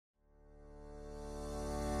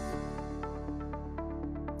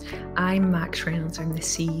I'm Max Reynolds, I'm the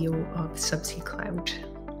CEO of Subsea Cloud.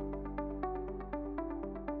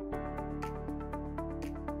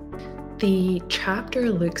 The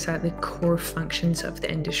chapter looks at the core functions of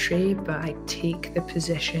the industry, but I take the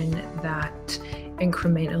position that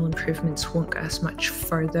incremental improvements won't get us much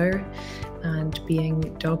further, and being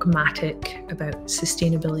dogmatic about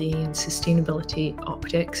sustainability and sustainability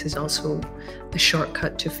optics is also a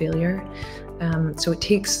shortcut to failure. So it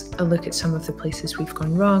takes a look at some of the places we've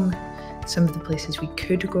gone wrong, some of the places we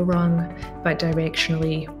could go wrong, but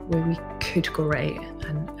directionally where we could go right.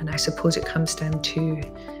 And I suppose it comes down to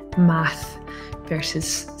math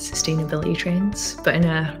versus sustainability trends, but in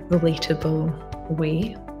a relatable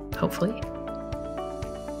way, hopefully.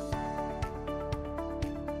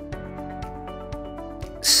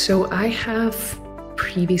 So I have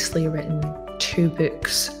previously written 2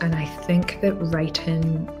 books, and I think that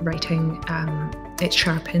writing it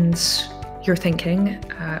sharpens your thinking.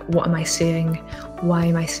 What am I saying? Why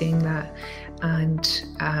am I saying that? And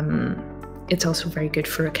it's also very good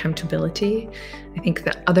for accountability. I think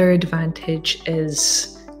the other advantage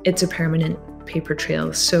is it's a permanent paper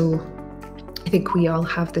trail. So I think we all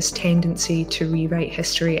have this tendency to rewrite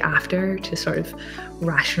history after, to sort of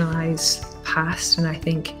rationalize past, and I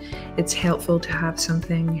think it's helpful to have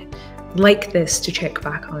something like this to check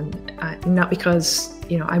back on, not because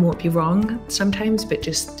I won't be wrong sometimes, but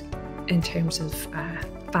just in terms of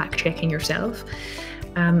fact checking yourself,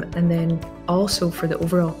 and then also for the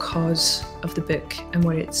overall cause of the book and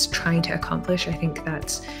what it's trying to accomplish. I think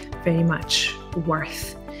that's very much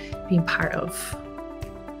worth being part of.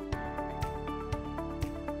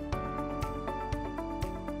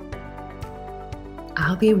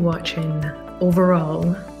 I'll be watching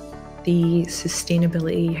overall the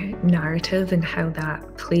sustainability narrative and how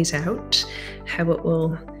that plays out, how it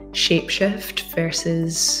will shapeshift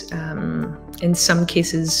versus, in some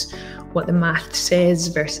cases, what the math says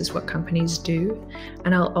versus what companies do.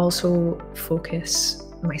 And I'll also focus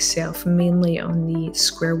myself mainly on the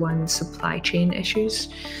square one supply chain issues,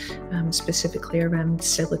 specifically around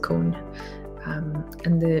silicone.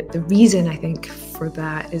 And the reason I think for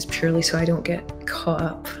that is purely so I don't get caught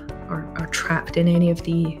up or trapped in any of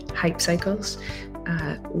the hype cycles,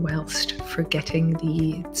 whilst forgetting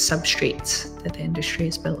the substrates that the industry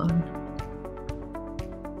is built on.